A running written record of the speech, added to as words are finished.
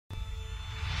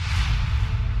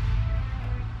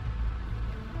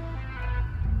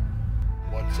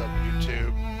What's up,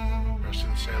 YouTube? Rusty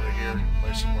the Sailor here.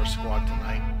 Play some more squad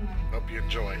tonight. Hope you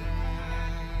enjoy.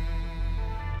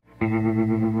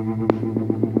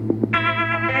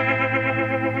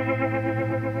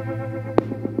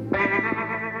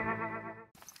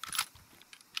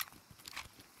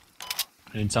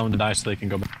 I need someone to die so they can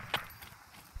go back.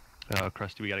 Oh,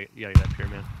 Krusty, you gotta get up here,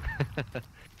 man.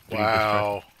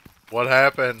 Wow. What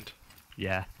happened?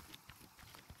 Yeah.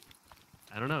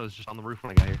 I don't know, it was just on the roof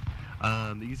when I got here.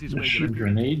 The easiest way to get shoot up here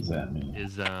grenades at me.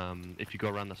 is if you go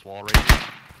around this wall right here,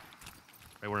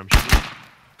 right where I'm shooting.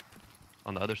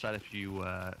 On the other side, if you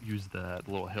use the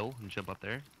little hill and jump up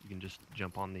there, you can just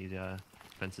jump on these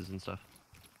fences and stuff.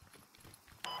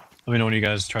 Let me know when you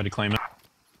guys try to claim it.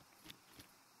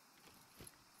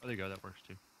 Oh, there you go, that works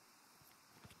too.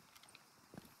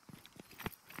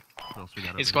 What else we got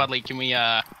Hey, over Squad here? Lead, can we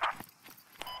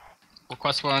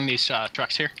request one of these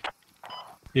trucks here?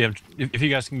 Yeah, if you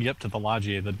guys can get up to the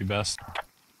Logia, that'd be best.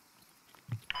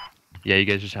 Yeah, you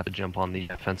guys just have to jump on the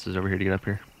fences over here to get up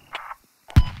here.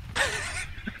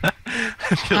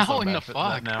 How in the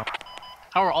fuck? Now.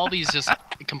 How are all these just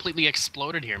completely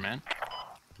exploded here, man?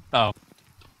 Oh.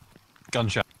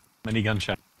 Gunshot. Many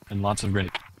gunshot. And lots of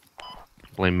grenades.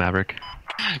 Blame Maverick.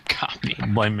 Copy.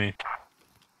 Blame me.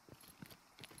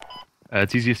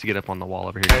 It's easiest to get up on the wall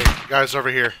over here. Hey, guys, over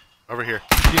here. Over here.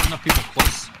 Do you have enough people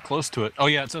close to it? Oh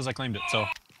yeah, it says I claimed it, so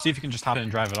see if you can just hop in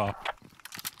and drive it off.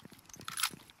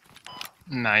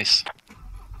 Nice.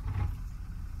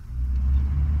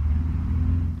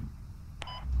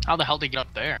 How the hell did he get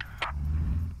up there?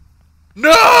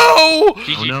 No!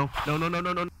 GG. Oh no! No! No!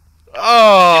 No! No! No!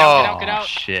 Oh! Get out.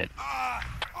 Shit!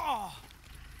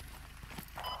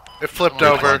 It flipped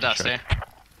Don't worry over. about the dust, eh?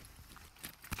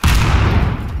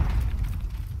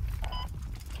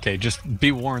 Okay, just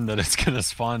be warned that it's gonna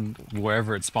spawn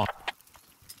wherever it spawns.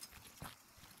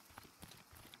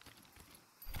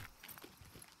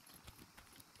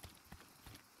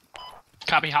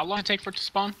 Copy. How long did it take for it to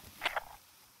spawn?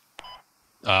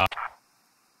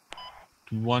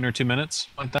 1 or 2 minutes,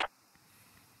 like that.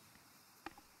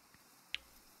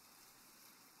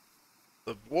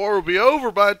 The war will be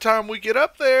over by the time we get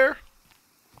up there.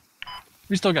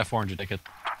 We still got 400 tickets.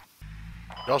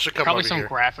 Y'all should come Probably over some here.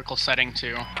 graphical setting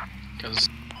too, because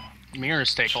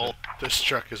mirrors take hold. This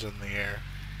truck is in the air.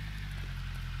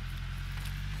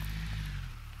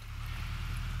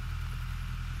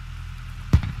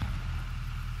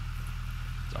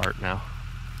 It's art now.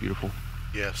 Beautiful.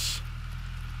 Yes.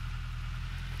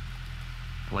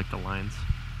 I like the lines.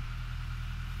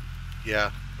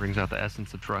 Yeah. Brings out the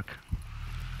essence of truck.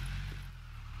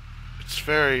 It's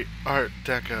very Art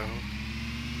Deco.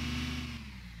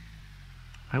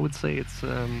 I would say it's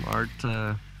art.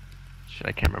 Shit,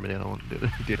 I can't remember the other one.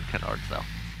 The other kind of art style.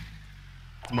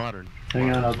 It's modern.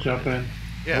 Hang on, I'll jump in.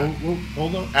 Yeah.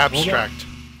 Hold up. Abstract. Hold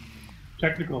up.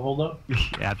 Technical, hold up.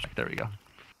 Abstract. There we go.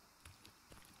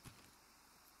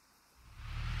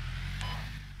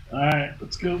 Alright,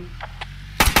 let's go.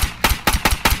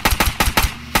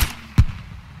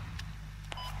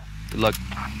 Good luck.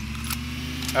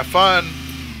 Have fun.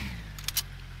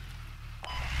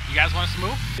 You guys want us to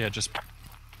move? Yeah, just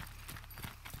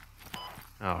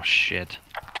Oh shit!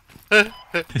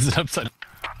 is it upside?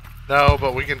 No,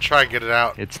 but we can try and get it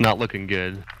out. It's not looking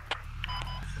good.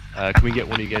 Can we get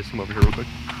one of you guys to come over here real quick?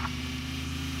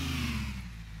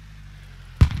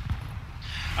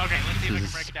 Okay, let's see if I can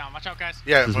is- break it down. Watch out, guys.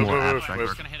 Yeah, This is move, more move, move, abstract We're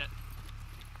move. just gonna hit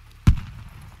it.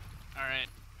 Alright.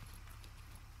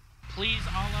 Please,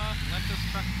 Allah, let this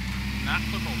truck not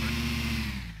flip over.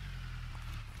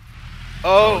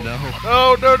 Oh, no.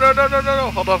 no, no, no, no, no, no,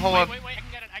 no. Hold on, hold on. Wait, I can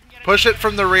get it, I can get it. Push it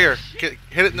from the rear. Hit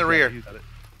it in the rear. You got it.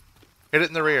 Hit it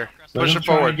in the rear. Let Push him it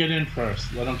try forward. and get in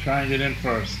first. Let him try and get in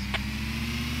first. I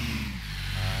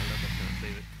don't know if that's gonna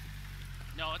save it.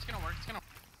 No, it's gonna work, it's gonna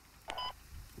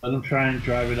Let him try and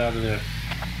drive it out of there.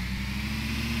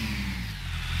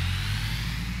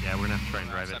 Yeah, we're gonna have to try and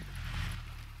drive it.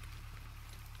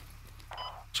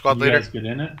 Squad You leader. guys get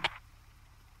in it?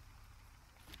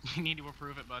 You need to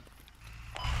approve it, bud.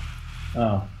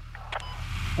 Oh.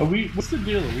 Are we, what's the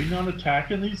deal? Are we not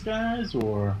attacking these guys,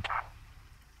 or?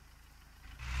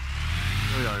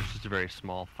 Really are. It's just a very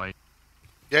small fight.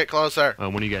 Get closer.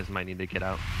 One of you guys might need to get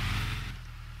out.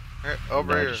 Here,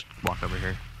 over No, here. Just walk over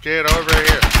here. Get over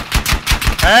here.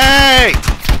 Hey!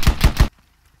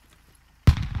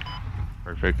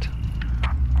 Perfect.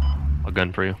 I'll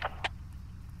gun for you.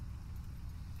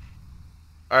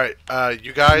 Alright,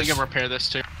 you We guys. can repair this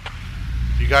too.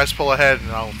 You guys pull ahead and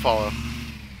I'll follow.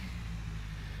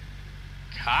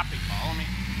 Copy, follow me.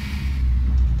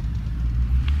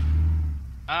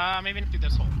 Maybe not through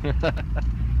this hole.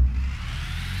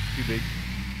 Too big.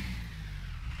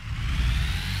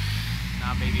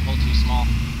 Nah, baby, hole too small.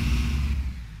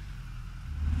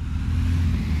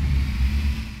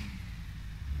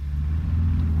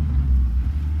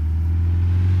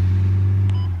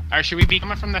 Alright, should we be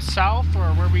coming from the south, or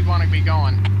where we want to be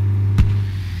going? To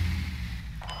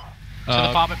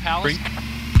the Fob at Palace?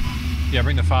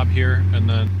 Bring the fob here, and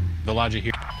then the Logia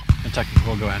here. And technically,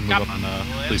 we'll go ahead and move up on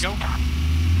Let's police. go.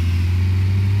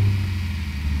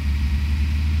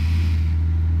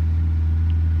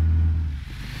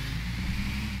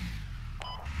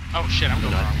 Oh shit, I'm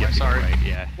going the wrong way, sorry. Right,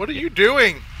 yeah. What are you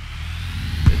doing?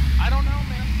 I don't know,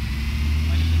 man.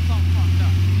 My shit's all fucked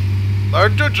up.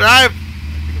 Learn to drive.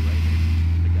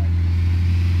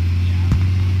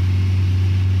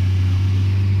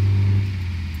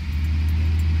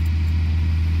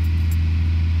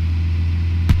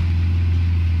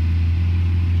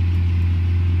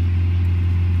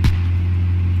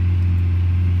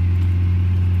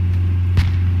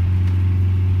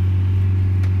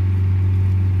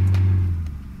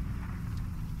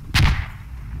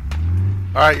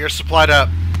 All right, you're supplied up.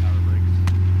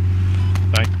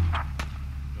 Thank. Do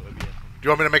you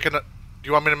want me to make Do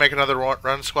you want me to make another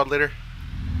run, squad leader?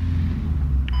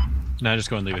 No, just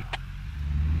go and leave it.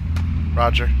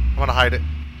 Roger. I'm gonna hide it.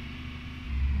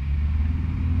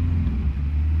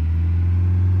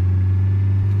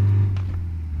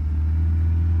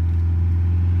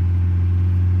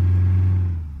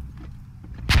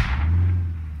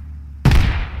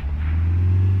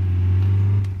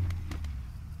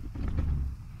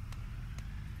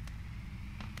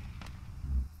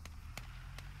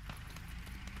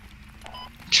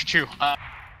 Choo-choo.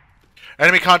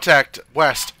 Enemy contact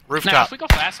west rooftop. Nah, if we go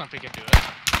fast enough, we can do it.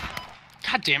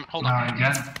 God damn it! Hold on.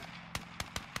 Again.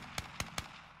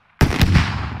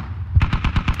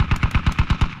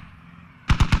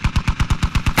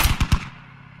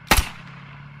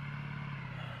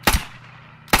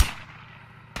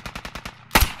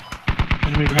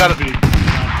 Enemy got Humvee on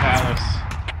Palace.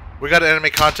 We got an enemy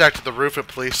contact at the roof at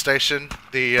police station,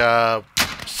 the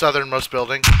southernmost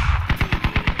building.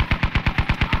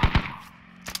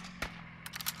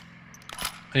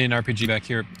 I need an RPG back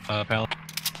here, pal.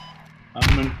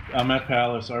 I'm at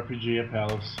Palace. RPG at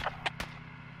Palace.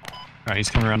 Alright, he's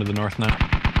coming around to the north now.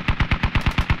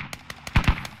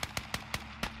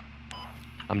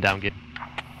 I'm down, get.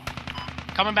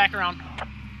 Coming back around.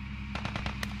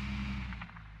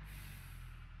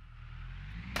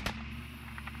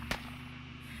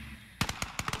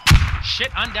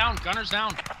 Shit, I'm down. Gunner's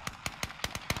down.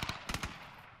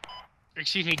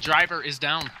 Excuse me, driver is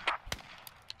down.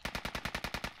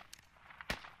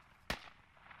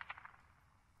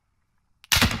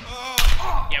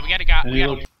 Yeah, we gotta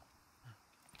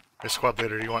Hey, squad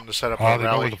leader, you wanting to set up They a know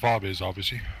where rally? the fob is,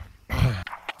 obviously.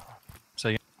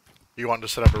 So You wanting to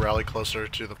set up a rally closer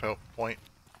to the point?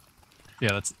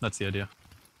 yeah, that's the idea.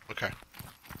 Okay.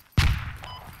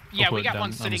 Yeah, put we it got down one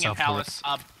on the sitting in south floor. Palace.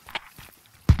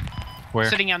 Where?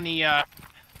 Sitting on the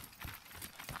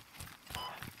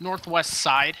northwest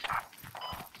side.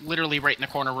 Literally right in the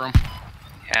corner room.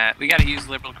 Yeah, we gotta use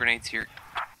liberal grenades here.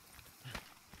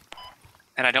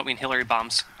 And I don't mean Hillary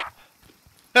bombs.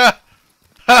 That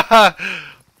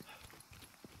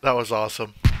was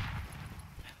awesome.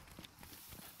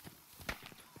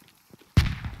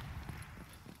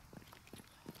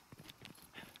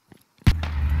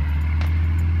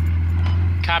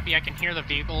 Copy, I can hear the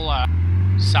vehicle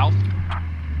south.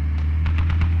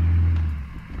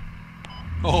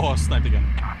 Oh, sniped again.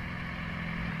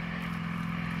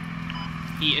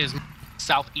 He is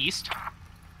southeast.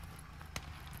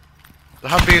 The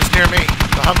Humvee is near me.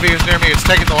 The Humvee is near me. It's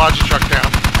taking the Logia truck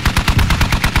down.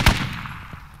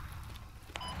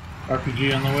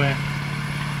 RPG on the way.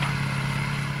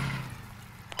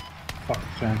 Fuck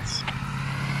the fence.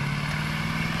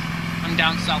 I'm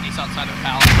down southeast outside of the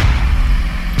palace.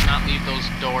 Do not leave those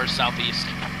doors southeast.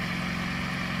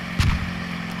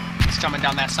 He's coming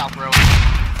down that south road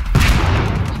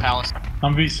from Palace.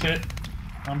 Humvee's hit.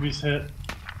 Humvee's hit.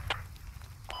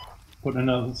 Putting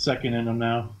another second in him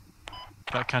now.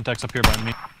 Got contacts up here by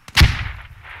me.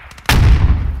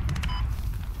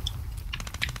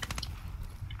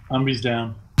 Humvee's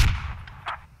down.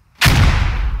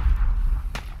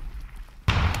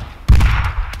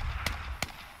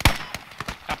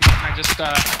 I just,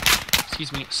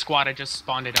 excuse me, squad, I just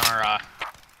spawned in our,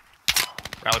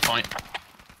 rally point.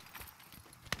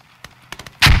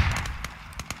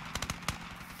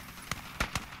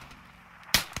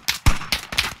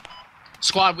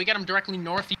 Squad, we got them directly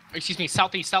north, excuse me,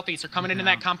 southeast. They're coming into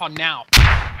that compound now.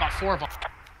 About 4 of them.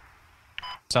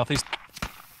 Southeast.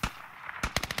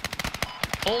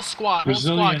 Whole squad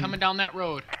coming down that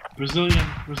road.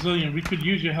 Brazilian, we could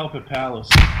use your help at Palace.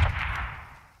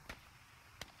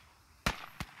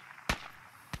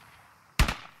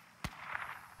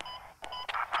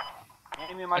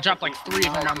 I dropped like 3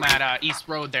 of them on that east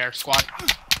road there, squad.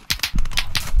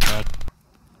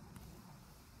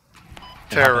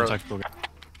 The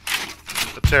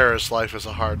terrorist life is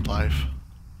a hard life.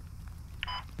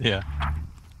 Yeah.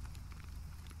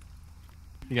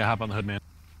 You gotta hop on the hood, man.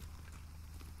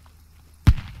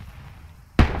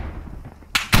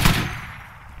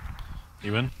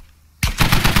 You in?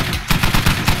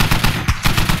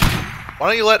 Why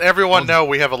don't you let everyone know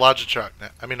we have a logic truck?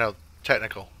 I mean, a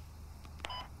technical.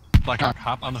 Blackhawk,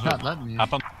 hop on the hood.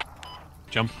 Hop on.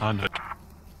 Jump on hood.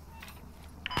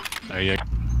 There you go.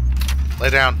 Lay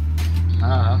down.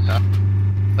 Okay.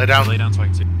 Lay down. Lay down so I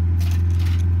can see.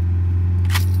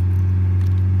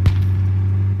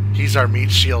 He's our meat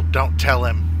shield. Don't tell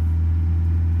him.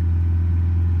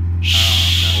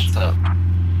 Shh. What's up?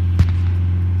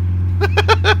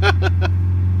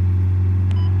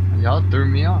 Y'all threw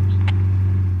me off.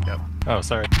 Yep. Oh,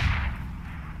 sorry.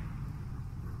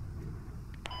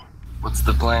 What's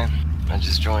the plan? I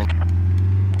just joined.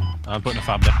 I'm putting a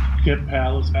fob down. Get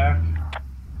Palace back.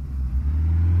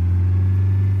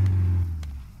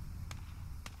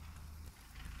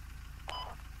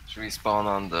 Should we spawn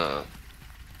on the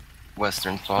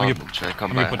western fob and try to come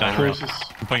I'm gonna back? put down. Crisis.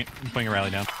 I'm putting a rally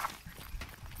down.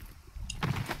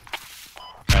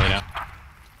 Rally down.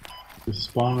 Just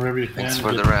spawn wherever you can Thanks and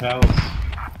for get the to rep. Palace.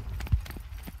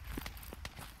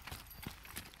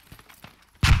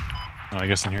 Oh, I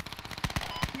guess in here.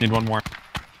 Need one more.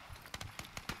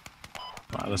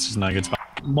 Wow, this is not a good spot.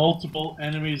 Multiple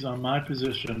enemies on my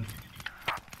position.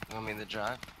 You want me to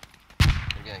drive? We're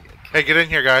gonna get killed. Hey, get in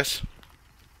here, guys.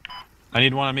 I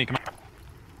need one on me. Come on.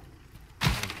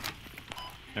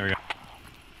 There we go.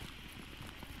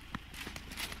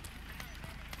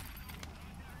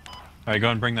 Alright, go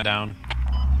and bring that down.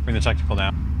 Bring the technical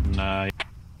down. And,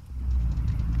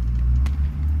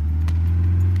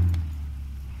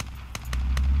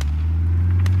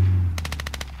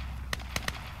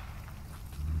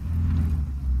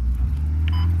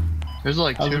 There's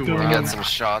like How's it 2 feeling? where We I'm got some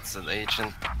shots at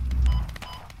Ancient.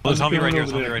 Let's help me right here.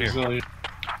 Over Help me there, right here. Brazilian.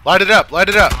 Light it up. Light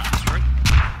it up.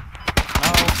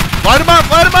 Light him up.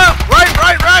 Light him up. Right.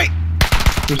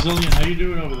 Brazilian, how you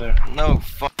doing over there? No,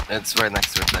 fuck. It's right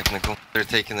next to a technical. They're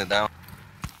taking it down.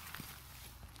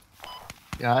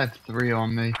 Yeah, I have 3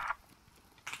 on me.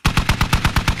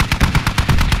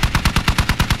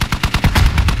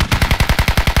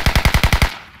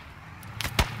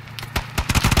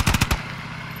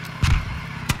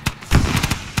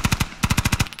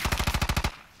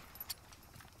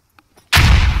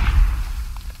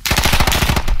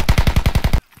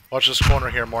 Watch this corner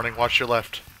here, Morning. Watch your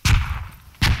left.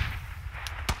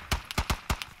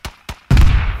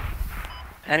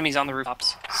 Enemies on the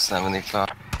rooftops. 75.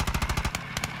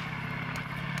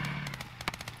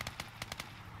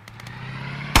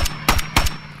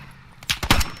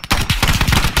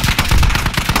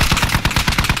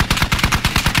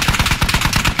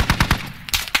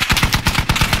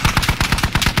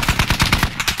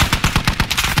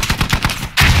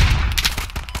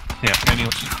 Yeah, mainly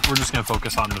we're just gonna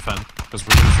focus on defense because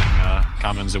we're losing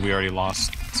commons that we already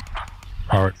lost.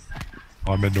 Alright.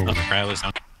 I'm in over Okay, there. right, let's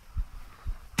down.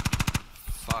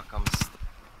 Fuck, I'm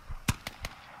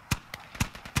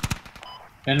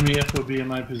Enemy FOB in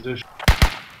my position.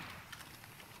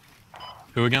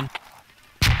 Who again?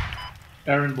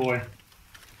 Errand boy.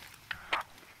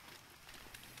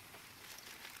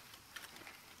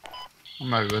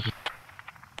 I'm right with you.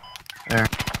 There.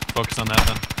 Focus on that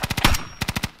then.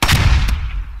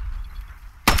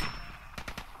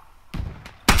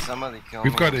 Somebody kill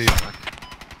We've me. got I'm a- stuck.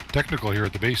 Technical here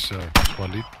at the base, squad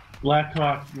lead.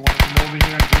 Blackhawk, you want to come over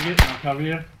here and dig it and I'll cover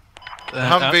you?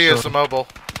 Humvee is immobile.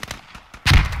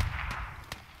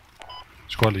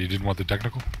 Squad lead, you didn't want the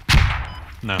technical?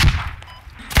 No. 2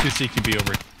 CQB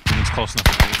over. And it's close enough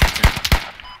for me.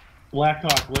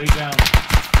 Blackhawk, lay down.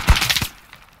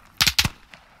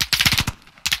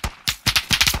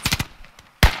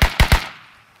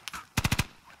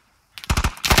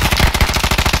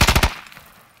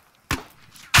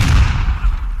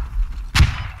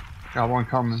 Got one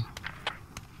coming.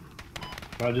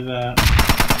 Roger that.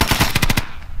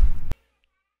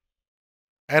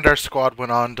 And our squad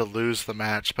went on to lose the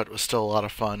match, but it was still a lot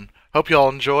of fun. Hope you all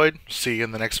enjoyed. See you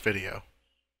in the next video.